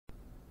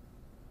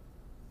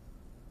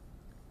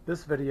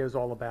This video is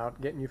all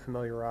about getting you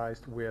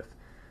familiarized with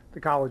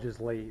the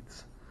college's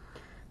lathes.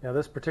 Now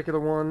this particular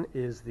one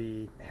is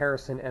the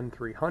Harrison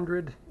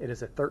M300. It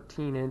is a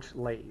 13-inch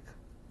lathe.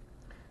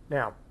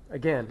 Now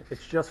again,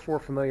 it's just for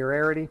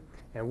familiarity,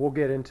 and we'll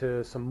get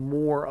into some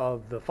more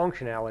of the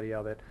functionality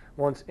of it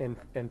once in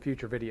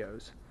future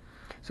videos.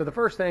 So the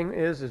first thing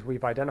is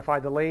we've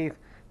identified the lathe.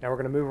 Now we're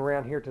going to move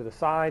around here to the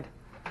side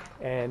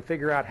and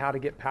figure out how to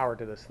get power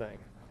to this thing.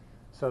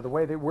 So the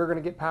way that we're going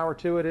to get power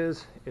to it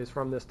is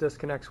from this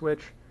disconnect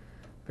switch.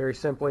 Very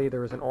simply,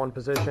 there is an on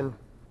position.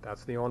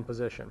 That's the on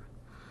position.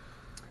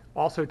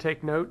 Also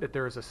take note that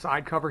there is a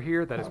side cover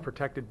here that is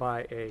protected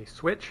by a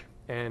switch,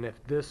 and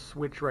if this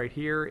switch right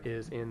here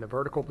is in the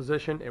vertical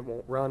position, it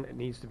won't run. It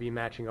needs to be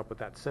matching up with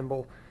that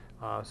symbol,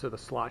 so the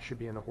slot should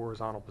be in the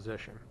horizontal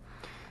position.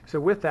 So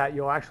with that,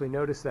 you'll actually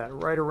notice that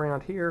right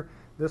around here,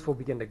 this will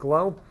begin to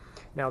glow.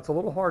 Now it's a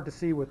little hard to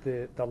see with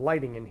the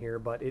lighting in here,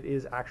 but it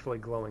is actually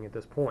glowing at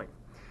this point.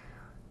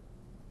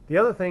 The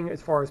other thing as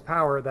far as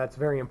power that's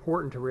very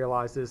important to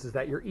realize is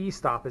that your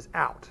e-stop is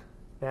out.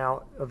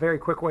 Now a very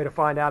quick way to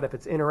find out if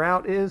it's in or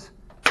out is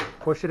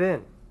push it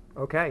in.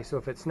 Okay, so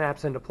if it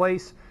snaps into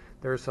place,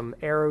 there's some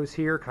arrows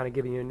here kind of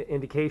giving you an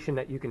indication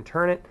that you can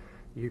turn it.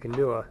 You can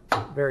do a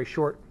very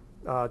short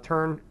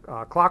turn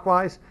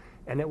clockwise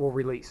and it will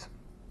release.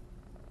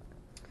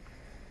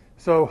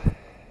 So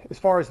as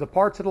far as the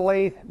parts of the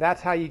lathe, that's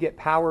how you get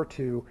power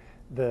to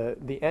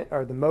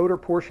the motor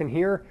portion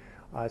here.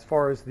 As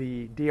far as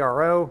the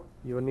DRO,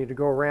 you will need to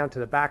go around to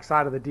the back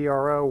side of the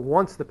DRO.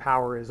 Once the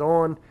power is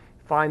on,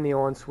 find the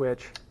on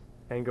switch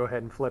and go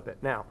ahead and flip it.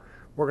 Now,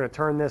 we're going to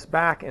turn this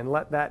back and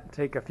let that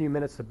take a few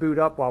minutes to boot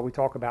up while we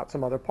talk about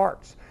some other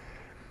parts.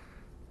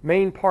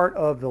 Main part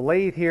of the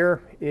lathe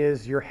here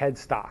is your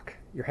headstock.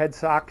 Your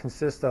headstock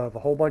consists of a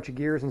whole bunch of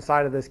gears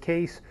inside of this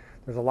case.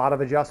 There's a lot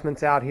of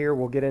adjustments out here.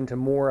 We'll get into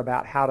more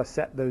about how to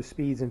set those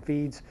speeds and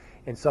feeds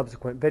in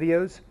subsequent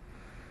videos.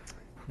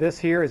 This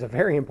here is a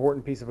very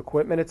important piece of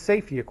equipment. It's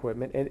safety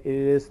equipment, and it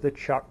is the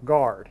chuck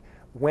guard.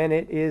 When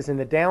it is in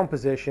the down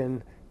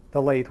position,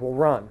 the lathe will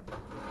run.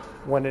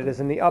 When it is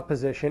in the up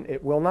position,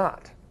 it will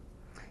not.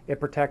 It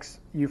protects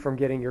you from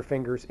getting your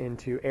fingers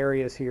into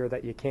areas here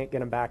that you can't get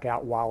them back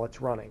out while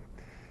it's running.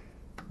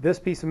 This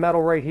piece of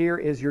metal right here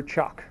is your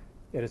chuck.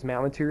 It is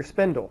mounted to your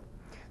spindle.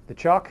 The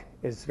chuck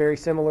is very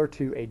similar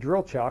to a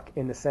drill chuck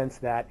in the sense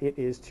that it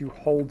is to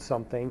hold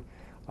something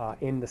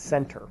in the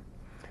center.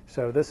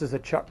 So this is a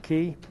chuck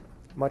key,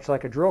 much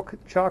like a drill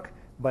chuck,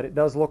 but it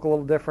does look a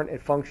little different.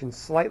 It functions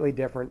slightly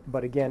different,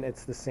 but again,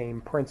 it's the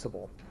same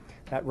principle.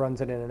 That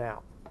runs it in and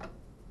out.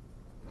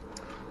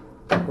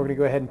 We're going to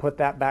go ahead and put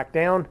that back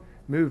down,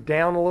 move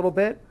down a little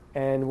bit,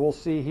 and we'll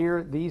see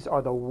here, these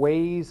are the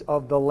ways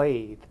of the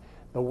lathe.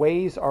 The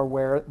ways are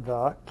where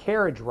the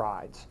carriage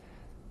rides.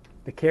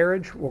 The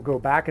carriage will go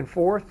back and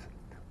forth,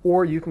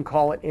 or you can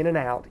call it in and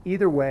out.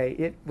 Either way,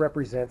 it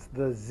represents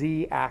the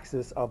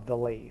Z-axis of the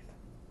lathe.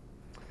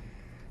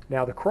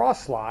 Now the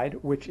cross slide,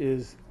 which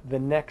is the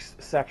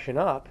next section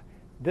up,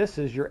 this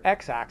is your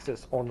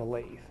X-axis on the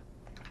lathe.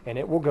 And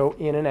it will go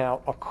in and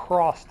out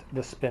across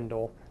the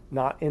spindle,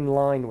 not in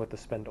line with the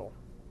spindle.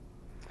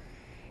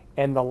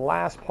 And the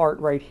last part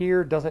right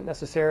here doesn't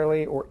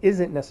necessarily or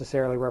isn't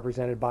necessarily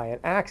represented by an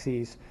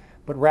axis,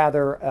 but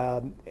rather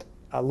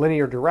a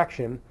linear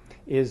direction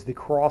is the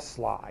cross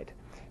slide.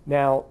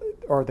 Now,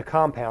 or the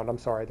compound, I'm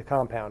sorry, the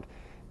compound.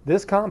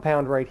 This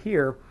compound right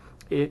here,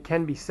 it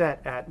can be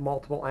set at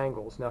multiple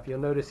angles. Now if you'll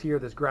notice here,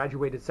 this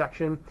graduated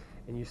section,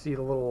 and you see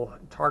the little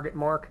target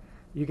mark,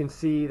 you can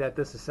see that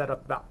this is set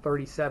up about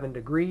 37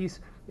 degrees.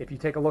 If you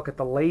take a look at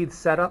the lathe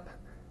setup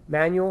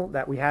manual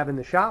that we have in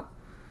the shop,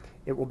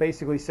 it will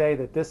basically say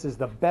that this is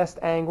the best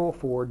angle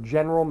for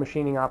general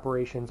machining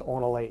operations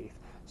on a lathe.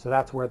 So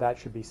that's where that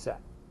should be set.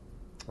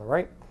 All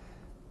right.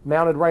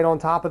 Mounted right on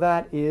top of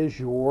that is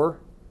your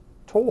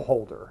tool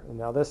holder. And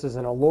now this is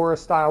an Allura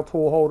style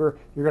tool holder.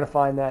 You're going to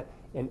find that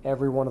in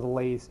every one of the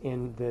lathes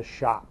in this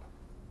shop.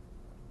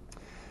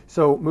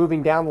 So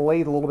moving down the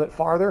lathe a little bit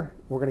farther,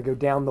 we're going to go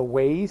down the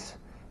ways,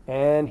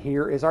 and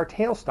here is our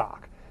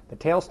tailstock. The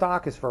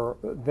tailstock is for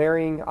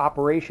varying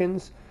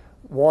operations.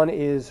 One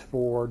is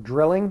for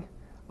drilling,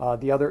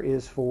 the other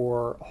is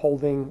for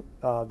holding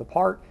the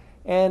part,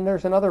 and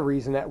there's another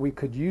reason that we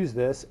could use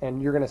this,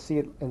 and you're going to see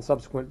it in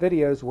subsequent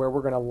videos where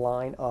we're going to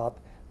line up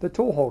the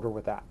tool holder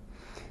with that.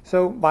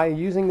 So by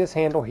using this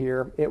handle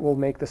here, it will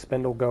make the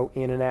spindle go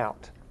in and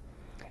out.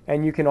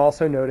 And you can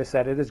also notice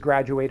that it is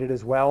graduated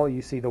as well.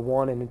 You see the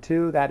 1 and the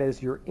 2, that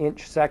is your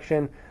inch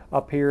section.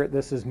 Up here,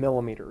 this is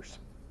millimeters.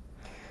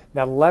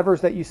 Now the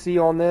levers that you see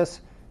on this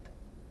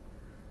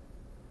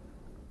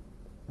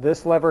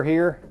lever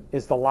here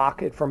is to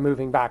lock it from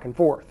moving back and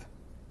forth.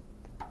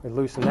 We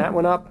loosen that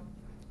one up,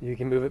 you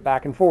can move it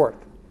back and forth.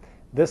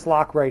 This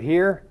lock right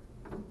here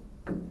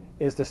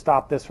is to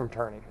stop this from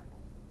turning.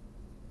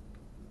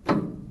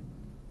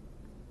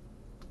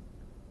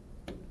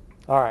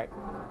 All right.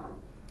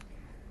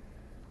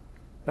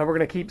 Now we're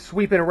going to keep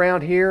sweeping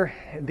around here.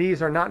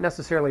 These are not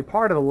necessarily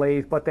part of the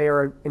lathe, but they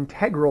are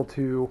integral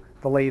to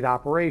the lathe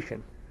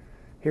operation.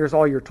 Here's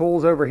all your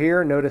tools over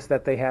here. Notice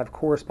that they have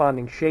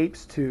corresponding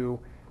shapes to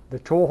the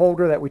tool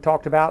holder that we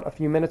talked about a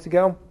few minutes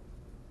ago.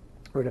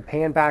 We're going to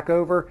pan back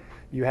over.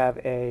 You have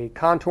a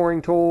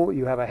contouring tool,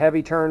 you have a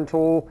heavy turn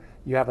tool,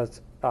 you have a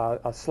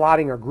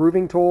slotting or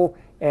grooving tool,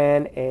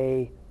 and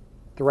a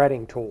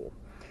threading tool.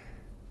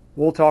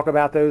 We'll talk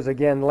about those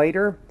again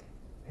later.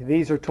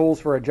 These are tools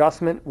for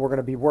adjustment. We're going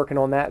to be working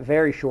on that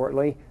very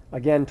shortly.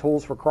 Again,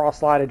 tools for cross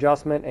slide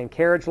adjustment and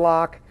carriage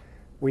lock.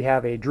 We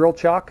have a drill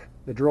chuck.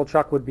 The drill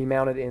chuck would be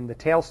mounted in the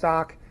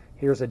tailstock.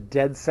 Here's a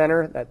dead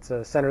center. That's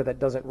a center that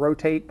doesn't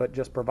rotate but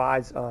just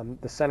provides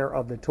the center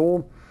of the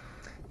tool.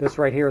 This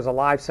right here is a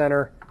live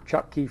center,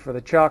 chuck key for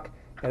the chuck,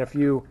 and a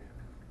few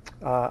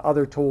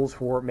other tools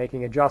for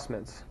making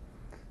adjustments.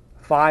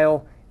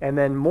 File, and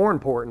then more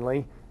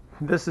importantly,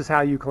 this is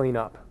how you clean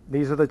up.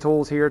 These are the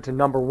tools here to,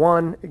 number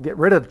one, get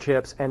rid of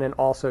chips, and then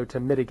also to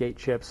mitigate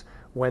chips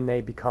when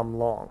they become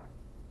long.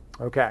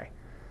 Okay.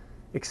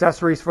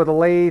 Accessories for the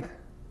lathe: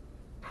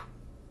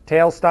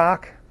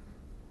 tailstock,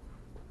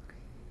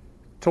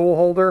 tool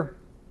holder,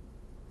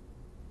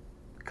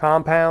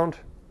 compound,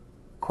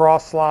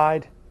 cross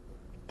slide,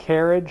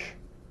 carriage,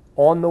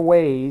 on the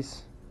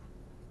ways,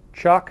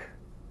 chuck,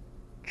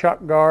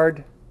 chuck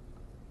guard,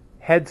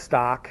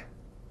 headstock,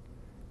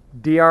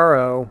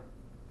 DRO,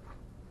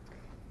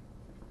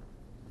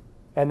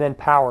 and then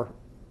power